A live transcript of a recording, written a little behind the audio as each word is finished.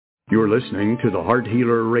You're listening to the Heart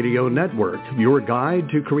Healer Radio Network, your guide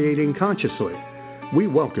to creating consciously. We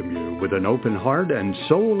welcome you with an open heart and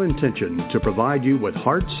soul intention to provide you with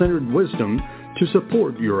heart-centered wisdom to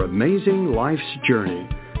support your amazing life's journey,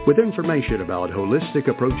 with information about holistic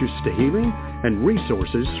approaches to healing and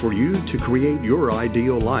resources for you to create your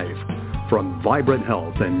ideal life. From vibrant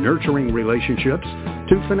health and nurturing relationships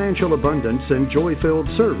to financial abundance and joy-filled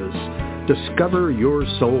service, discover your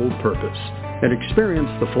soul purpose and experience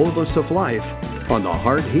the fullness of life on the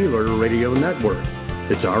Heart Healer Radio Network.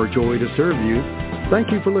 It's our joy to serve you.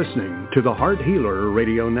 Thank you for listening to the Heart Healer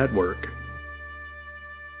Radio Network.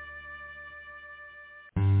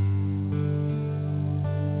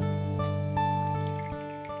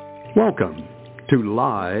 Welcome to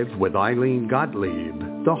Live with Ilene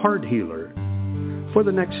Gottlieb, the Heart Healer. For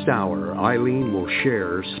the next hour, Ilene will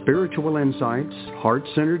share spiritual insights,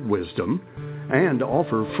 heart-centered wisdom, and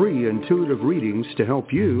offer free intuitive readings to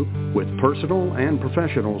help you with personal and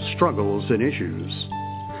professional struggles and issues.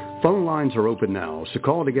 Phone lines are open now, so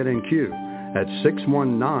call to get in queue at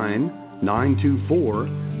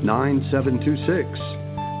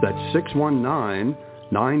 619-924-9726. That's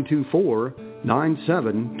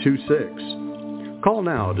 619-924-9726. Call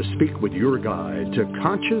now to speak with your guide to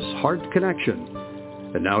Conscious Heart Connection.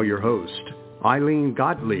 And now your host, Ilene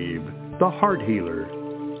Gottlieb, the Heart Healer.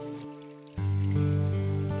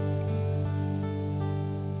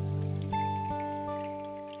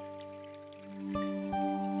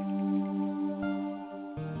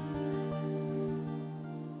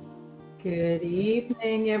 Good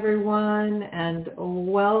evening, everyone, and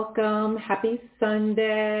welcome. Happy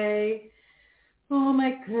Sunday. Oh,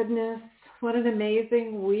 my goodness. What an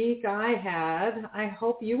amazing week I had. I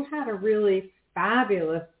hope you had a really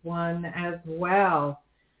fabulous one as well.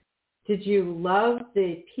 Did you love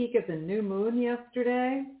the peak of the new moon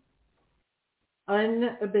yesterday?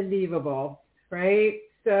 Unbelievable, right?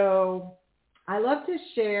 So I love to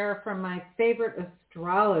share from my favorite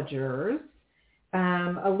astrologers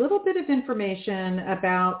a little bit of information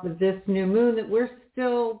about this new moon that we're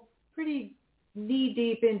still pretty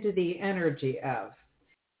knee-deep into the energy of.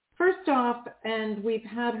 First off, and we've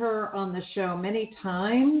had her on the show many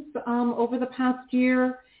times over the past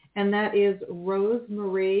year, and that is Rose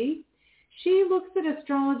Marie. She looks at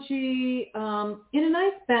astrology in a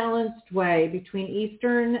nice balanced way between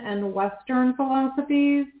Eastern and Western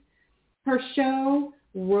philosophies. Her show,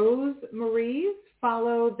 Rose Marie's,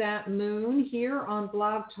 follow that moon here on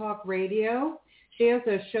Blog Talk Radio. She has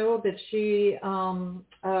a show that she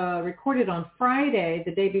recorded on Friday,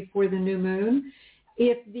 the day before the new moon.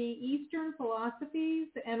 If the Eastern philosophies,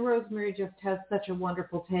 and Rosemary just has such a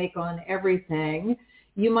wonderful take on everything,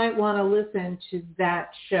 you might want to listen to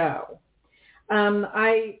that show.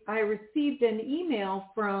 I received an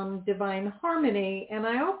email from Divine Harmony, and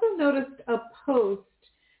I also noticed a post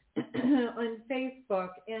on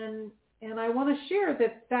Facebook, and I want to share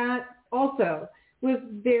that also was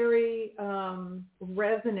very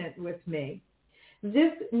resonant with me.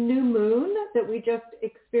 This new moon that we just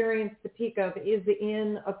experienced the peak of is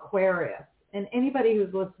in Aquarius. And anybody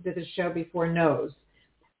who's listened to the show before knows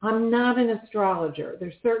I'm not an astrologer.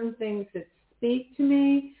 There's certain things that speak to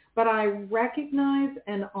me, but I recognize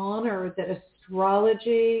and honor that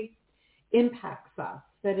astrology impacts us,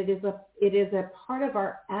 that it is a part of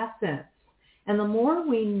our essence. And the more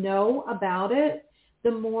we know about it,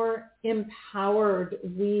 the more empowered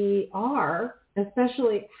we are,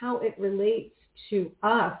 especially how it relates to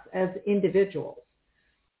us as individuals.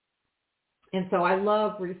 And so I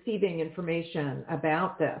love receiving information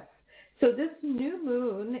about this. So this new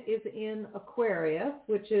moon is in Aquarius,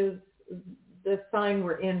 which is the sign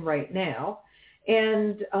we're in right now,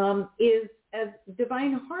 and is, as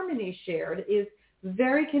Divine Harmony shared, is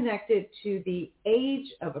very connected to the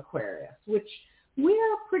age of Aquarius, which we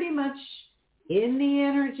are pretty much in the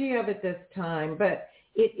energy of at this time, but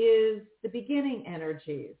it is the beginning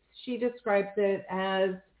energies. She describes it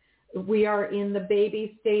as we are in the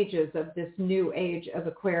baby stages of this new age of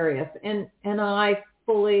Aquarius, and I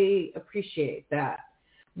fully appreciate that.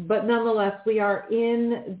 But nonetheless, we are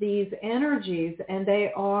in these energies, and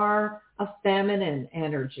they are a feminine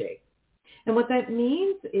energy. And what that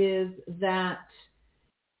means is that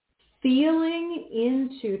feeling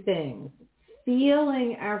into things,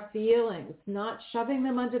 feeling our feelings, not shoving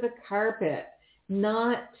them under the carpet,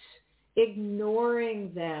 not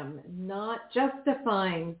ignoring them, not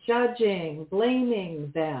justifying, judging,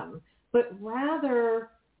 blaming them, but rather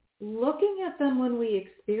looking at them when we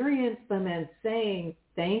experience them and saying,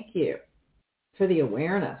 thank you for the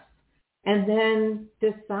awareness. And then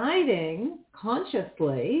deciding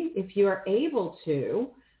consciously, if you are able to,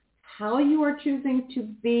 how you are choosing to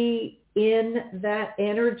be in that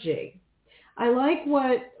energy. I like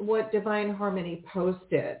what Divine Harmony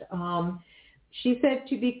posted. She said,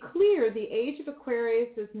 to be clear, the age of Aquarius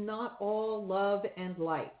is not all love and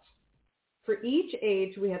light. For each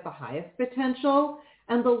age, we have the highest potential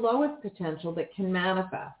and the lowest potential that can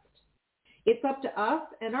manifest. It's up to us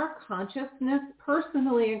and our consciousness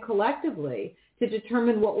personally and collectively to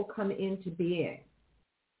determine what will come into being.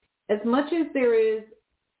 As much as there is,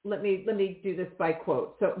 let me do this by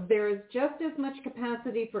quote. So there is just as much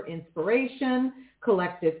capacity for inspiration,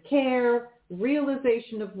 collective care,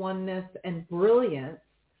 realization of oneness, and brilliance,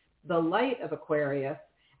 the light of Aquarius,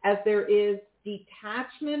 as there is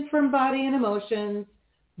detachment from body and emotions,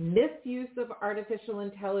 misuse of artificial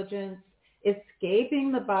intelligence,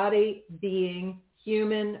 escaping the body, being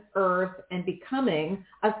human, earth, and becoming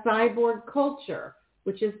a cyborg culture,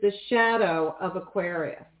 which is the shadow of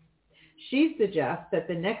Aquarius. She suggests that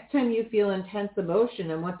the next time you feel intense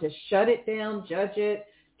emotion and want to shut it down, judge it,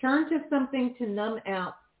 turn to something to numb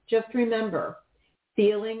out, just remember,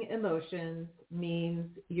 feeling emotions means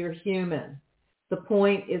you're human. The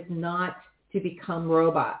point is not to become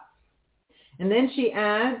robots. And then she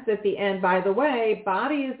adds at the end, by the way,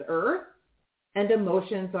 body is earth and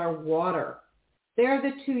emotions are water. They are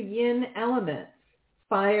the two yin elements.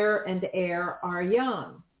 Fire and air are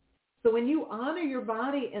yang. So when you honor your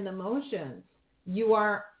body and emotions, you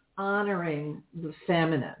are honoring the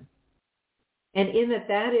feminine. And in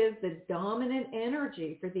that is the dominant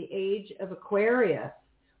energy for the age of Aquarius,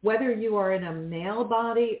 whether you are in a male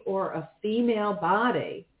body or a female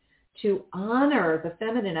body, to honor the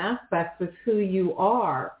feminine aspects of who you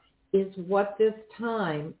are is what this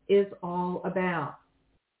time is all about.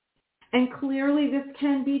 And clearly this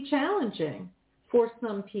can be challenging for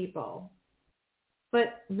some people.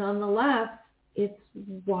 But nonetheless, it's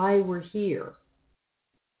why we're here.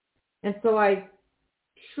 And so I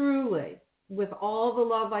truly, with all the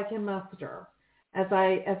love I can muster, as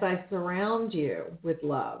I surround you with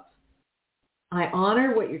love, I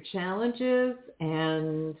honor what your challenge is,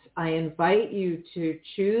 and I invite you to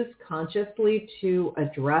choose consciously to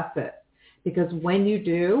address it. Because when you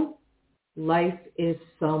do, life is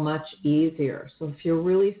so much easier. So if you're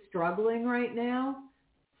really struggling right now,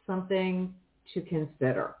 something to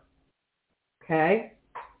consider. Okay?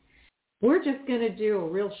 We're just going to do a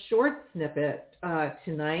real short snippet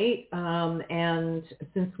tonight. And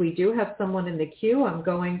since we do have someone in the queue, I'm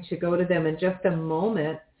going to go to them in just a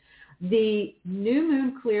moment. The new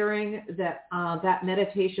moon clearing, that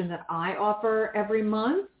meditation that I offer every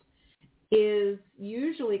month, is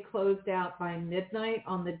usually closed out by midnight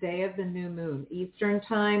on the day of the new moon, Eastern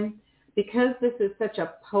time. Because this is such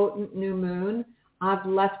a potent new moon, I've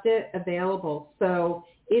left it available. So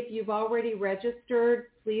if you've already registered,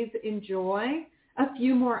 please enjoy a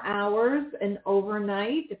few more hours and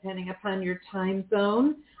overnight, depending upon your time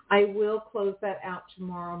zone. I will close that out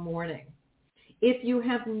tomorrow morning. If you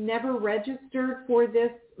have never registered for this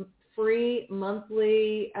free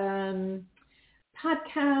monthly podcast,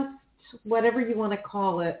 whatever you want to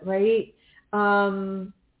call it, right?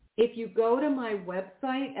 If you go to my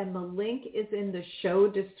website, and the link is in the show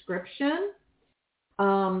description,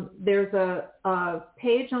 there's a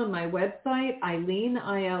page on my website, Ilene,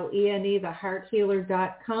 I-L-E-N-E,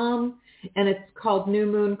 thehearthealer.com, and it's called New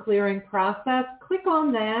Moon Clearing Process. Click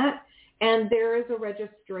on that, and there is a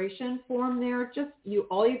registration form there.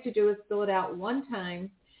 All you have to do is fill it out one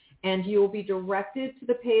time, and you will be directed to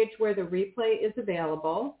the page where the replay is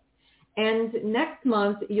available. And next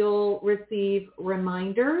month, you'll receive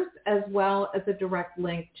reminders as well as a direct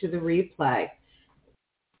link to the replay.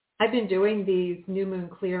 I've been doing these new moon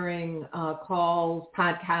clearing calls,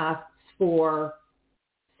 podcasts for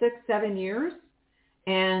 6-7 years,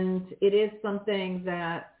 and it is something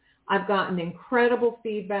that I've gotten incredible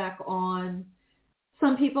feedback on.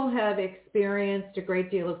 Some people have experienced a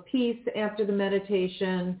great deal of peace after the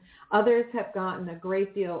meditation. Others have gotten a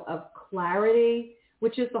great deal of clarity,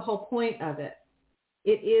 which is the whole point of it.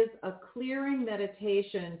 It is a clearing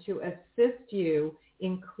meditation to assist you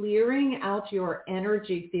in clearing out your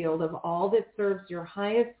energy field of all that serves your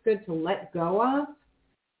highest good to let go of,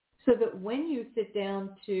 so that when you sit down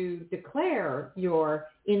to declare your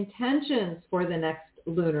intentions for the next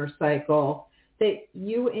lunar cycle, that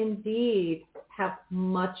you indeed have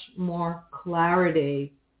much more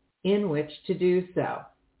clarity in which to do so.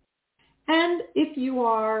 And if you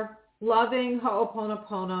are loving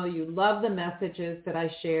Ho'oponopono, you love the messages that I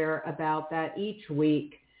share about that each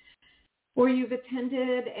week, or you've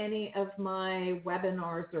attended any of my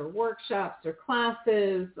webinars or workshops or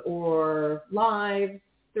classes or lives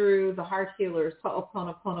through the Heart Healers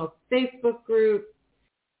Ho'oponopono Facebook group,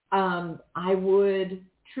 I would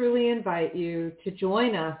truly invite you to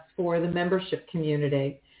join us for the membership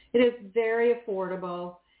community. It is very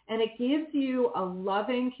affordable, and it gives you a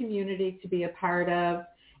loving community to be a part of,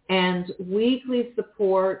 and weekly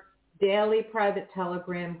support, daily private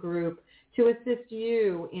Telegram group to assist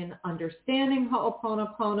you in understanding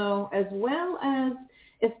Ho'oponopono, as well as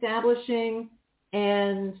establishing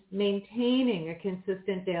and maintaining a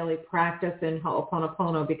consistent daily practice in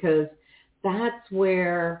Ho'oponopono, because that's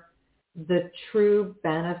where the true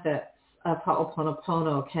benefits of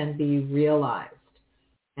Ho'oponopono can be realized.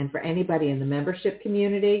 And for anybody in the membership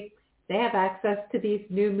community, they have access to these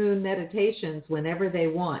new moon meditations whenever they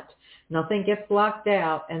want. Nothing gets locked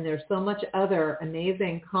out, and there's so much other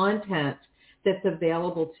amazing content that's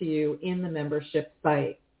available to you in the membership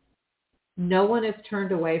site. No one is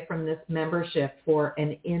turned away from this membership for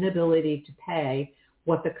an inability to pay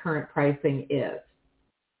what the current pricing is.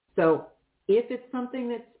 So if it's something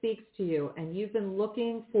that speaks to you and you've been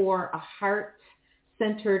looking for a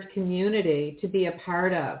heart-centered community to be a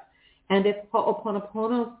part of, and if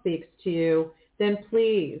Ho'oponopono speaks to you, then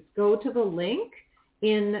please go to the link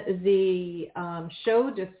in the show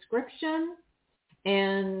description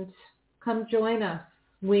and come join us.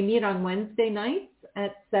 We meet on Wednesday nights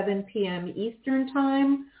at 7 p.m. Eastern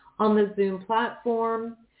Time on the Zoom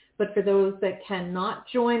platform. But for those that cannot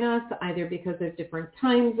join us, either because of different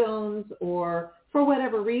time zones or for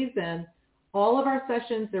whatever reason, all of our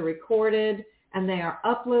sessions are recorded and they are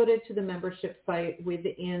uploaded to the membership site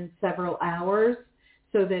within several hours,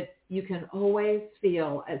 so that you can always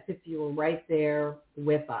feel as if you were right there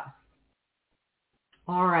with us.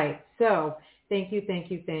 All right, so thank you.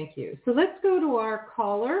 So let's go to our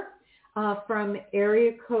caller from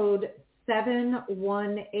area code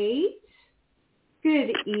 718.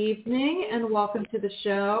 Good evening and welcome to the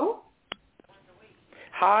show.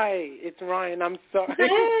 Hi, it's Ryan. I'm sorry.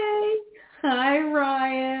 Hey. Hi,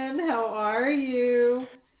 Ryan. How are you?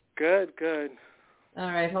 Good.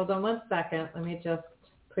 All right, hold on one second. Let me just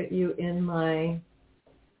put you in my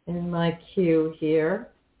queue here.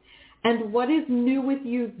 And what is new with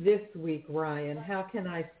you this week, Ryan? How can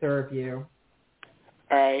I serve you?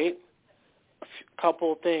 All right. A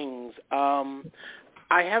couple things.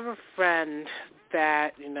 I have a friend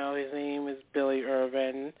that, his name is Billy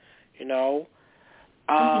Irvin,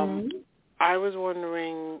 I was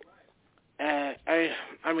wondering,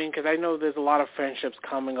 because I know there's a lot of friendships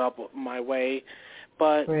coming up my way,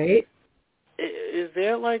 but right. Is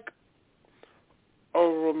there like a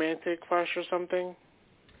romantic crush or something?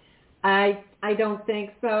 I don't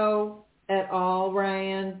think so at all,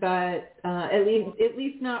 Ryan, but at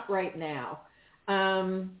least not right now.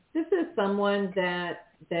 This is someone that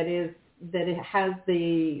has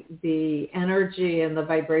the energy and the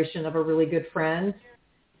vibration of a really good friend.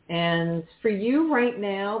 And for you right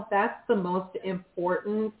now, that's the most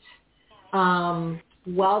important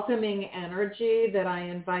welcoming energy that I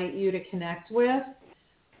invite you to connect with.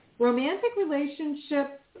 Romantic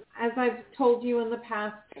relationships, as I've told you in the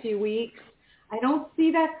past few weeks, I don't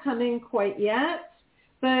see that coming quite yet,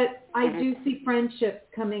 but I do see friendships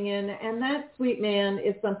coming in, and that, sweet man,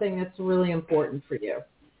 is something that's really important for you.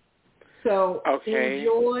 So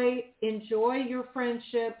enjoy your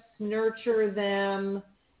friendships, nurture them,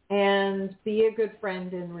 and be a good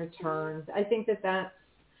friend in return. I think that's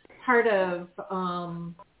part of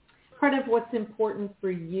what's important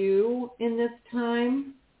for you in this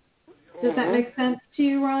time. Does that make sense to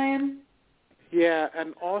you, Ryan? Yeah,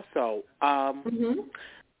 and also, I've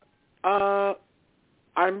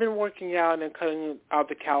been working out and cutting out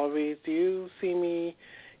the calories. Do you see me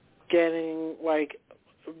getting, like,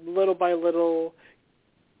 little by little,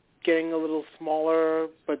 getting a little smaller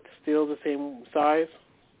but still the same size?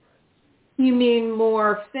 You mean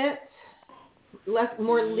more fit,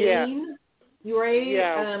 more lean? Yeah. You ready?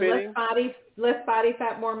 Yeah, less body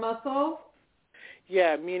fat, more muscle?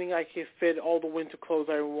 Yeah, meaning I can fit all the winter clothes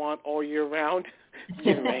I want all year round.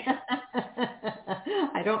 Excuse me.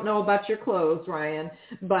 I don't know about your clothes, Ryan,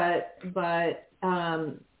 but the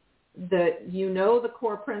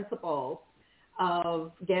core principles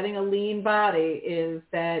of getting a lean body is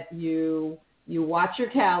that you watch your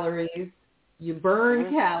calories, you burn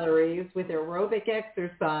calories with aerobic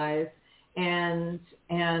exercise, and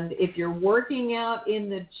if you're working out in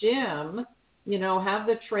the gym, have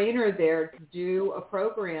the trainer there to do a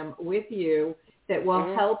program with you that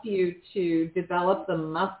will help you to develop the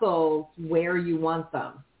muscles where you want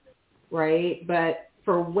them, right? But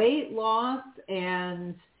for weight loss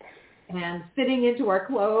and fitting into our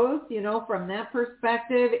clothes, from that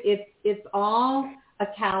perspective, it's all a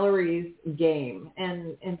calories game.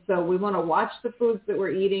 And so we want to watch the foods that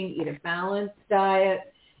we're eating, eat a balanced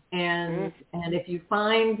diet, And if you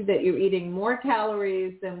find that you're eating more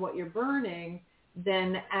calories than what you're burning,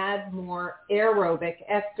 then add more aerobic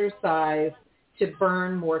exercise to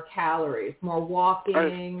burn more calories, more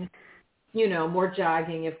walking, more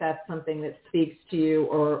jogging if that's something that speaks to you,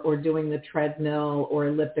 or doing the treadmill or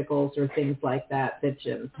ellipticals or things like that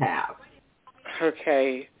gyms have.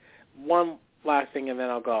 Okay. One last thing and then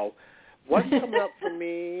I'll go. What's coming up for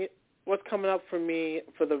me? What's coming up for me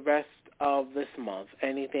for the rest of this month?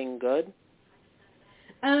 Anything good?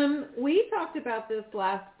 We talked about this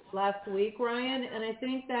last week, Ryan, and I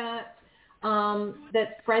think that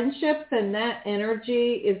that friendships and that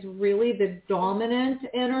energy is really the dominant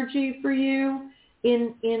energy for you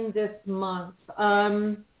in this month.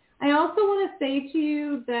 I also want to say to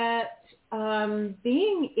you that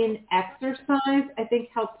being in exercise, I think,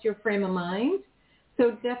 helps your frame of mind.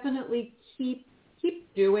 So definitely keep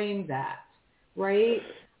doing that, right?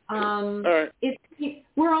 All right.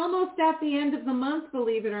 We're almost at the end of the month,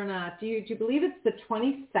 believe it or not. Do you believe it's the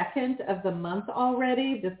 22nd of the month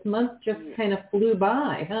already? This month just kind of flew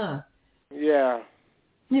by, huh? Yeah.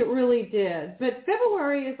 It really did. But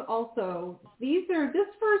February is also, this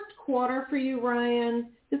first quarter for you, Ryan,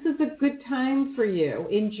 this is a good time for you.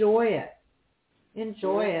 Enjoy it.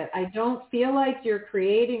 Enjoy it. I don't feel like you're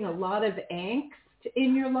creating a lot of angst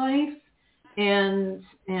in your life, and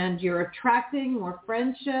you're attracting more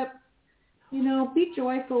friendship. Be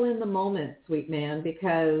joyful in the moment, sweet man,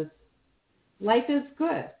 because life is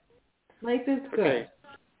good. Life is good.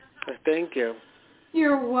 Okay. Thank you.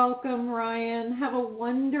 You're welcome, Ryan. Have a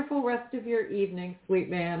wonderful rest of your evening, sweet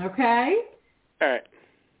man, okay? All right.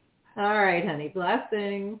 All right, honey.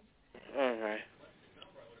 Blessings. All right.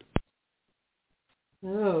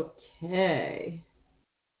 Okay.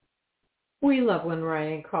 We love when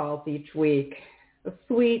Ryan calls each week. A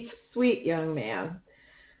sweet, sweet young man.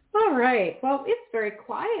 All right. Well, it's very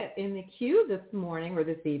quiet in the queue this morning or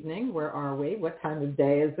this evening. Where are we? What time of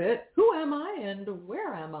day is it? Who am I and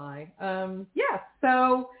where am I?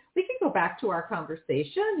 So we can go back to our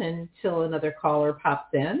conversation until another caller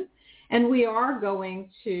pops in. And we are going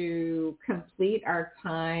to complete our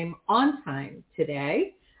time on time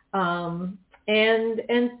today. And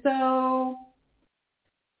so,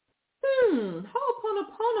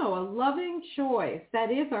 Ho'oponopono, a loving choice.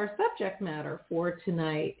 That is our subject matter for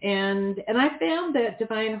tonight. And I found that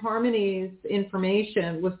Divine Harmony's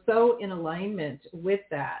information was so in alignment with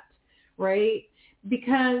that, right?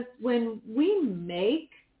 Because when we make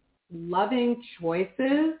loving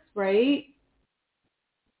choices, right,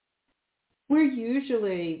 we're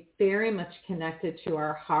usually very much connected to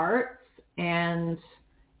our hearts, and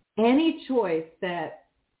any choice that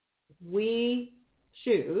we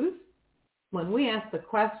choose, when we ask the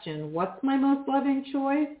question, what's my most loving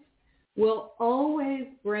choice, will always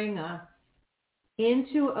bring us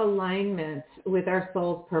into alignment with our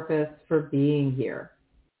soul's purpose for being here.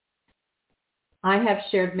 I have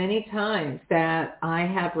shared many times that I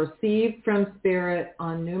have received from Spirit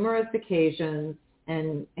on numerous occasions,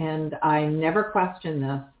 and I never question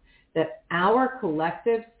this, that our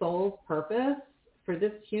collective soul's purpose for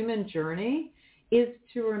this human journey is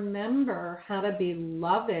to remember how to be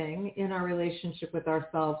loving in our relationship with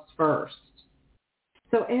ourselves first.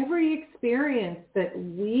 So every experience that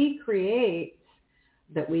we create,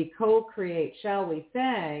 that we co-create, shall we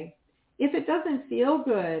say, if it doesn't feel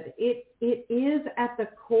good, it is at the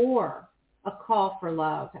core a call for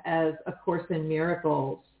love, as A Course in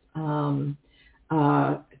Miracles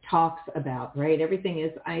talks about, right? Everything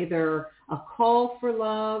is either a call for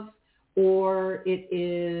love or it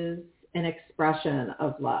is an expression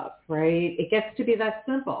of love, right? It gets to be that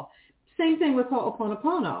simple. Same thing with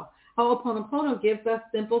Ho'oponopono. Ho'oponopono gives us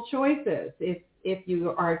simple choices. If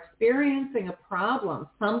you are experiencing a problem,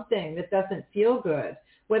 something that doesn't feel good,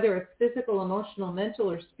 whether it's physical, emotional,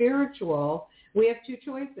 mental, or spiritual, we have two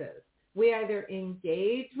choices. We either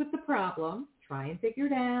engage with the problem, try and figure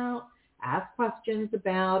it out, ask questions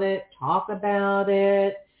about it, talk about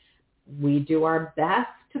it. We do our best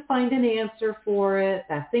to find an answer for it.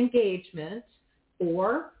 That's engagement.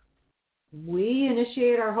 Or we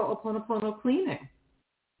initiate our Ho'oponopono cleaning,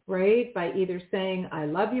 right? By either saying, I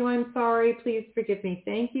love you, I'm sorry, please forgive me,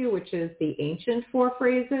 thank you, which is the ancient 4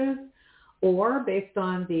 phrases, or based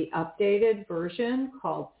on the updated version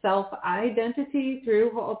called Self-Identity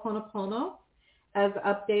through Ho'oponopono, as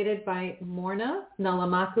updated by Morna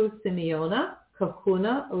Nalamaku Simeona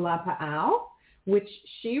Kahuna Lapa'au, which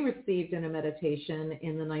she received in a meditation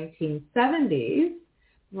in the 1970s,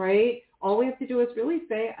 right? All we have to do is really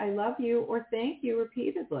say, I love you or thank you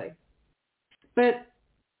repeatedly. But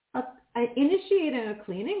initiating a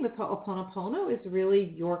cleaning with Ho'oponopono is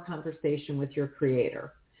really your conversation with your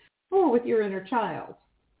creator. or with your inner child.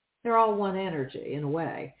 They're all one energy in a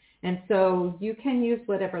way. And so you can use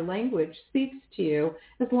whatever language speaks to you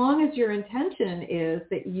as long as your intention is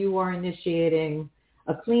that you are initiating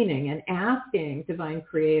a cleaning and asking Divine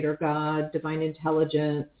Creator, God, Divine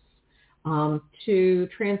Intelligence, to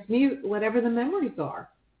transmute whatever the memories are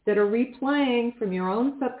that are replaying from your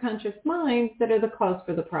own subconscious mind that are the cause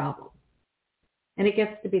for the problem. And it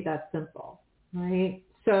gets to be that simple, right?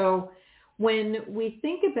 So when we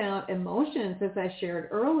think about emotions, as I shared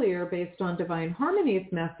earlier, based on Divine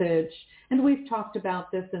Harmony's message, and we've talked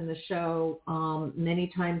about this in the show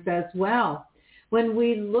many times as well, when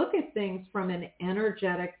we look at things from an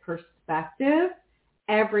energetic perspective,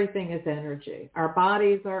 everything is energy. Our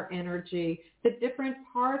bodies are energy. The different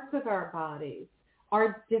parts of our bodies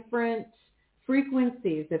are different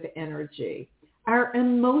frequencies of energy. Our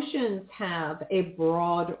emotions have a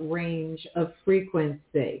broad range of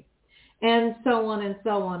frequency, and so on and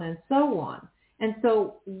so on and so on. And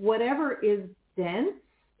so whatever is dense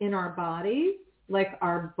in our bodies, like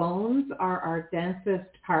our bones are our densest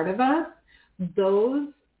part of us, those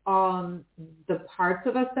the parts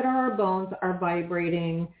of us that are our bones are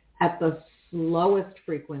vibrating at the slowest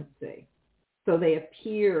frequency. So they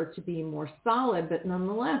appear to be more solid, but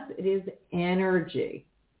nonetheless, it is energy.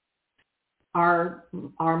 Our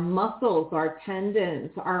muscles, our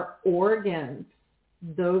tendons, our organs,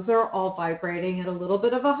 those are all vibrating at a little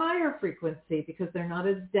bit of a higher frequency because they're not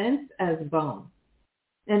as dense as bone.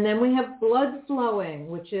 And then we have blood flowing,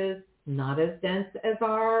 which is not as dense as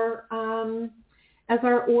our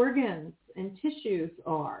organs and tissues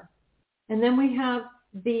are. And then we have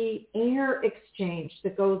the air exchange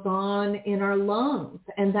that goes on in our lungs,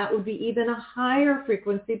 and that would be even a higher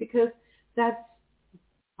frequency because that's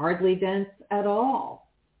hardly dense at all.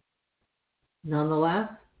 Nonetheless,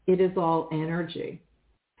 it is all energy.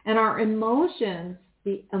 And our emotions,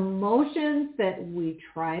 the emotions that we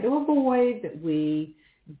try to avoid, that we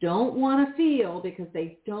don't want to feel because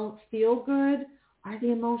they don't feel good, are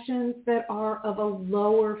the emotions that are of a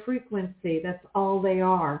lower frequency. That's all they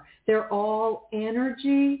are. They're all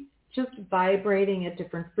energy, just vibrating at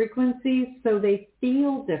different frequencies, so they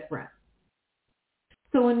feel different.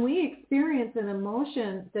 So when we experience an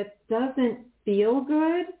emotion that doesn't feel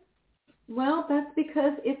good, well, that's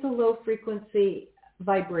because it's a low frequency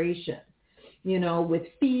vibration. You know, with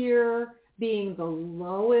fear being the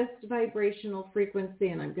lowest vibrational frequency,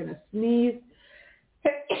 and I'm going to sneeze.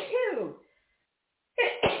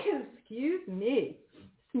 Excuse me,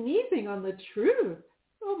 sneezing on the truth.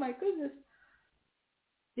 Oh my goodness.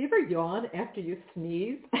 Do you ever yawn after you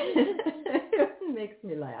sneeze? It makes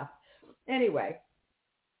me laugh. Anyway,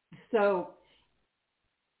 so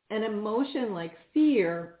an emotion like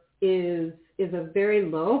fear is a very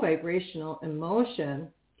low vibrational emotion.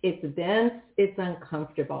 It's dense, it's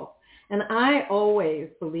uncomfortable. And I always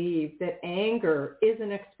believe that anger is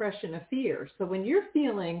an expression of fear. So when you're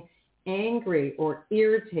feeling angry or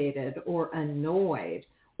irritated or annoyed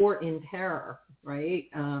or in terror, right?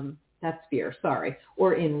 That's fear, sorry.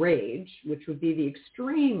 Or in rage, which would be the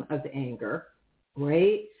extreme of anger,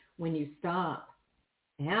 right? When you stop,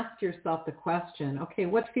 ask yourself the question, okay,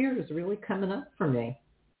 what fear is really coming up for me?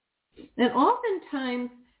 And oftentimes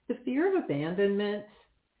the fear of abandonment,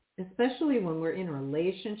 especially when we're in a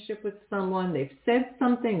relationship with someone, they've said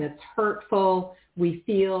something that's hurtful, we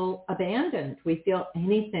feel abandoned. We feel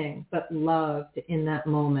anything but loved in that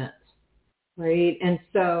moment, right? And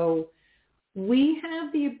so we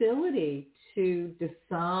have the ability to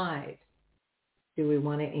decide, do we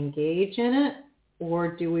want to engage in it or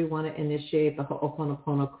do we want to initiate the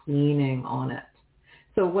Ho'oponopono cleaning on it?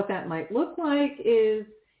 So what that might look like is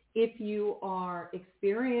if you are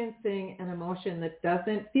experiencing an emotion that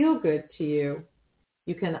doesn't feel good to you,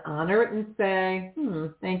 you can honor it and say,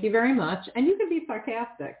 thank you very much. And you can be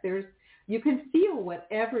sarcastic. You can feel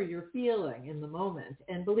whatever you're feeling in the moment.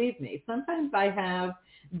 And believe me, sometimes I have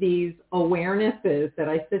these awarenesses that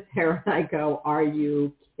I sit there and I go, are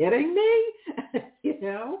you kidding me? You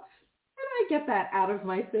know? And I get that out of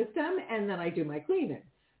my system and then I do my cleaning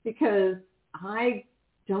because I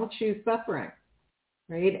don't choose suffering.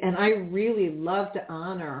 Right? And I really love to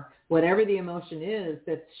honor whatever the emotion is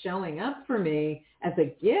that's showing up for me as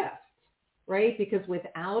a gift, right? Because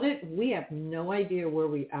without it, we have no idea where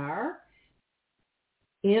we are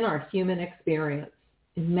in our human experience.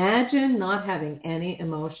 Imagine not having any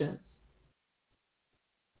emotions.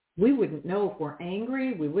 We wouldn't know if we're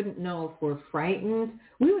angry. We wouldn't know if we're frightened.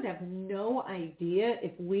 We would have no idea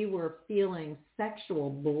if we were feeling sexual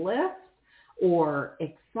bliss or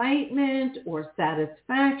excitement or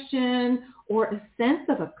satisfaction or a sense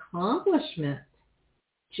of accomplishment,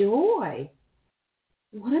 joy.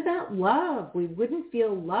 what about love? We wouldn't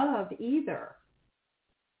feel love either.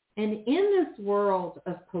 And in this world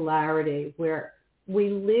of polarity where we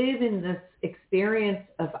live in this experience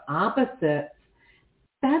of opposites,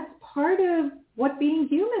 that's part of what being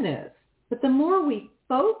human is. But the more we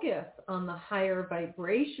focus on the higher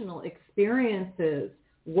vibrational experiences,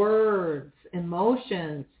 words,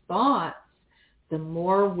 emotions, thoughts, the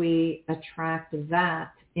more we attract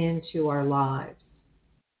that into our lives.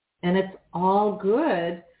 And it's all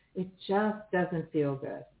good. It just doesn't feel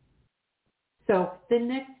good. So the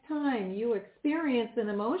next time you experience an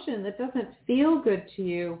emotion that doesn't feel good to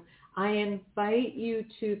you, I invite you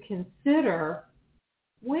to consider,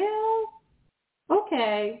 well,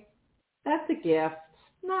 okay, that's a gift.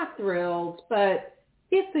 Not thrilled, but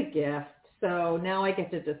it's a gift. So now I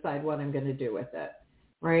get to decide what I'm going to do with it,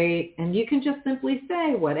 right? And you can just simply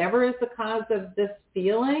say, whatever is the cause of this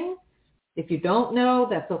feeling, if you don't know,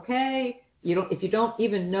 that's okay. If you don't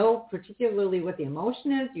even know particularly what the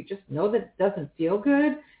emotion is, you just know that it doesn't feel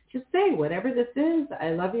good, just say, whatever this is, I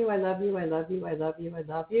love you, I love you, I love you, I love you, I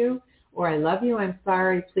love you, or I love you, I'm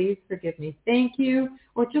sorry, please forgive me, thank you,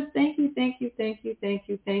 or just thank you, thank you, thank you, thank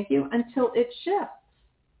you, thank you, until it shifts,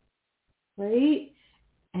 right?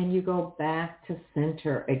 And you go back to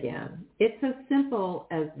center again. It's as simple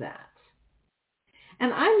as that.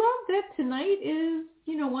 And I love that tonight is,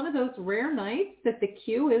 one of those rare nights that the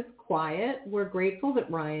queue is quiet. We're grateful that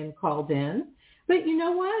Ryan called in. But you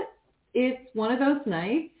know what? It's one of those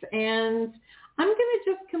nights, and I'm going to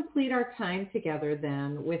just complete our time together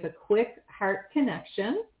then with a quick heart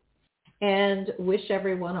connection and wish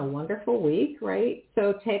everyone a wonderful week, right?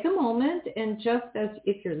 So take a moment, and just as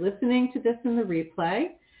if you're listening to this in the replay,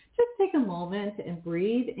 just take a moment and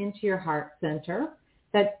breathe into your heart center,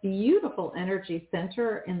 that beautiful energy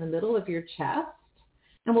center in the middle of your chest.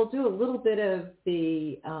 And we'll do a little bit of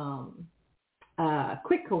the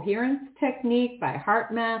quick coherence technique by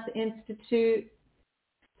Heart Math Institute.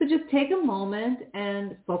 So just take a moment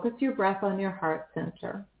and focus your breath on your heart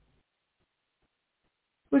center.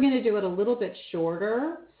 We're going to do it a little bit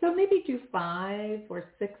shorter, so maybe do 5 or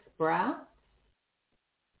 6 breaths.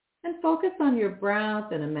 And focus on your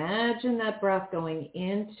breath and imagine that breath going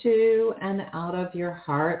into and out of your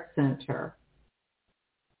heart center.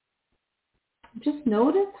 Just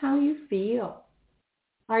notice how you feel.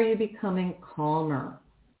 Are you becoming calmer?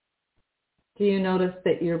 Do you notice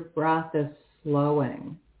that your breath is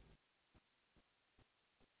slowing?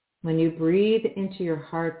 When you breathe into your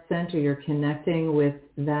heart center, you're connecting with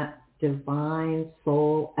that divine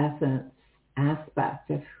soul essence aspect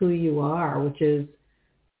of who you are, which is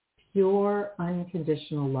pure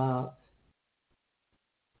unconditional love.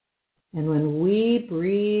 And when we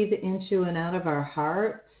breathe into and out of our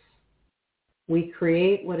hearts, we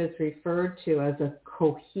create what is referred to as a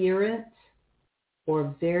coherent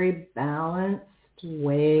or very balanced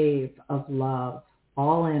wave of love,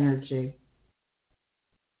 all energy.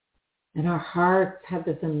 And our hearts have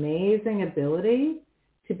this amazing ability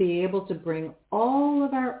to be able to bring all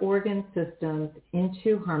of our organ systems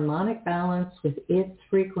into harmonic balance with its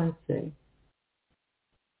frequency.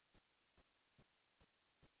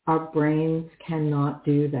 Our brains cannot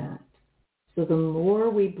do that. So the more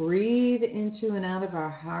we breathe into and out of our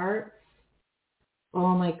hearts, oh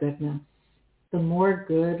my goodness, the more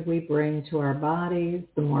good we bring to our bodies,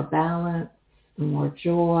 the more balance, the more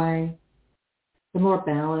joy, the more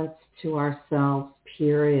balance to ourselves,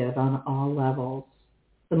 period, on all levels,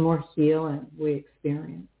 the more healing we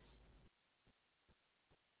experience.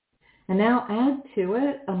 And now add to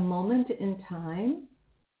it a moment in time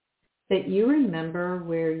that you remember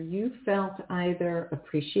where you felt either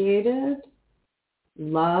appreciated,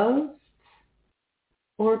 loved,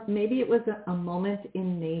 or maybe it was a moment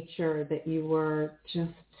in nature that you were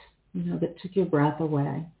just, that took your breath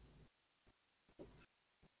away.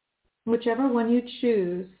 Whichever one you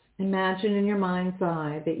choose, imagine in your mind's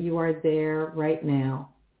eye that you are there right now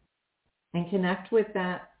and connect with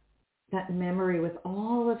that memory with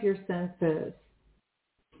all of your senses.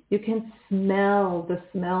 You can smell the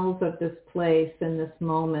smells of this place in this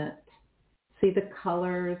moment. See the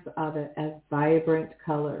colors of it as vibrant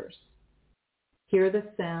colors. Hear the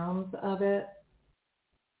sounds of it.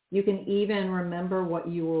 You can even remember what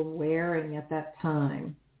you were wearing at that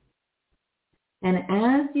time. And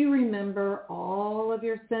as you remember all of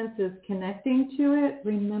your senses connecting to it,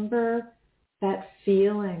 remember that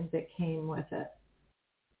feeling that came with it.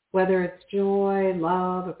 Whether it's joy,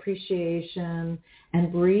 love, appreciation,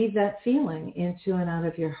 and breathe that feeling into and out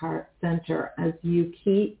of your heart center as you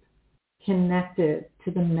keep connected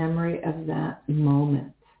to the memory of that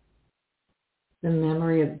moment. the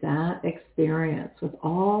memory of that experience with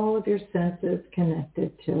all of your senses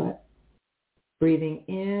connected to it. Breathing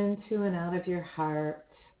into and out of your heart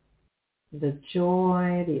the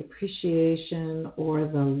joy, the appreciation, or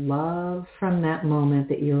the love from that moment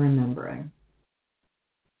that you're remembering.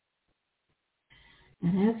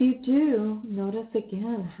 And as you do, notice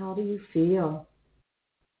again, how do you feel?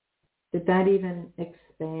 Did that even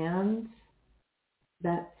expand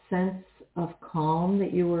that sense of calm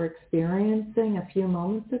that you were experiencing a few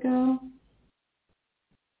moments ago?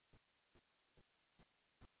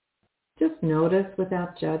 Just notice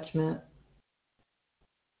without judgment.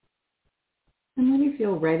 And when you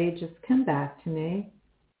feel ready, just come back to me.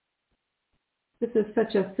 This is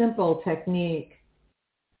such a simple technique,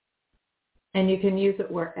 and you can use it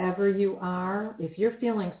wherever you are. If you're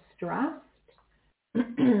feeling stressed,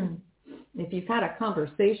 if you've had a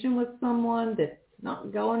conversation with someone that's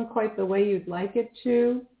not going quite the way you'd like it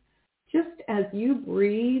to, just as you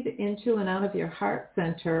breathe into and out of your heart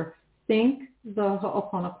center, think the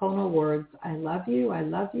Ho'oponopono words, I love you, I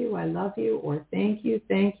love you, I love you, or thank you,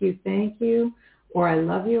 thank you, thank you, or I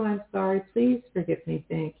love you, I'm sorry, please forgive me,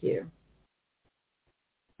 thank you.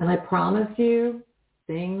 And I promise you,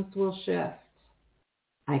 things will shift.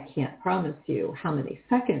 I can't promise you how many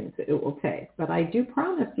seconds it will take, but I do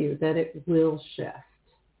promise you that it will shift.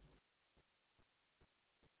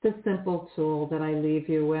 The simple tool that I leave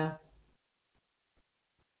you with.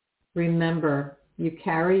 Remember, you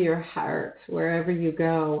carry your heart wherever you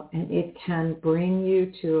go, and it can bring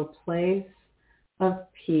you to a place of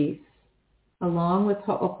peace, along with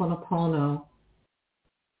Ho'oponopono,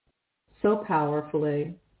 so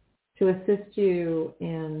powerfully to assist you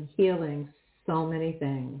in healing so many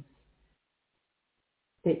things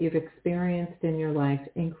that you've experienced in your life,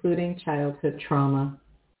 including childhood trauma.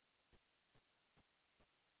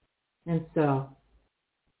 And so,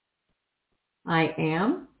 I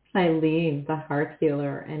am Ilene, the heart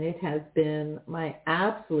healer, and it has been my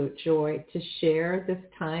absolute joy to share this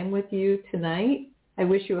time with you tonight. I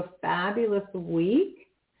wish you a fabulous week.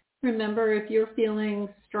 Remember, if you're feeling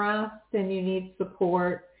stressed and you need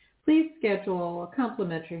support, please schedule a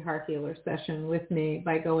complimentary heart healer session with me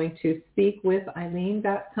by going to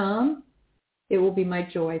speakwithilene.com. It will be my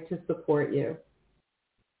joy to support you.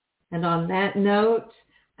 And on that note,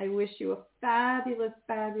 I wish you a fabulous,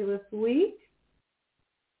 fabulous week.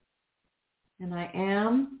 And I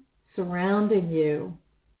am surrounding you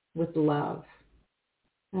with love.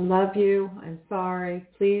 I love you. I'm sorry.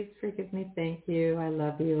 Please forgive me. Thank you. I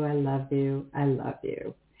love you. I love you. I love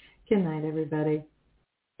you. Good night, everybody.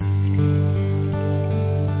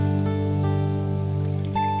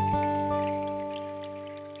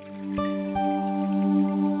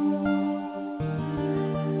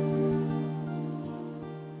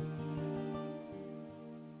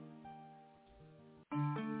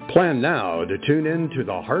 Plan now to tune in to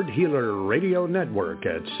the Heart Healer Radio Network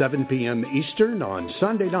at 7 p.m. Eastern on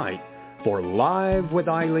Sunday night for Live with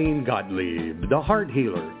Ilene Gottlieb, the Heart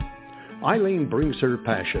Healer. Ilene brings her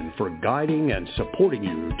passion for guiding and supporting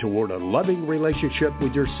you toward a loving relationship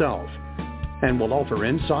with yourself and will offer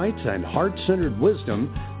insights and heart-centered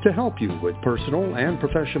wisdom to help you with personal and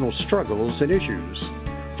professional struggles and issues.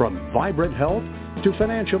 From vibrant health to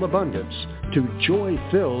financial abundance to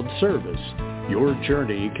joy-filled service, your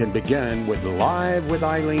journey can begin with Live with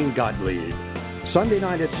Ilene Gottlieb, Sunday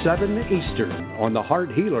night at 7 Eastern on the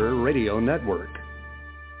Heart Healer Radio Network.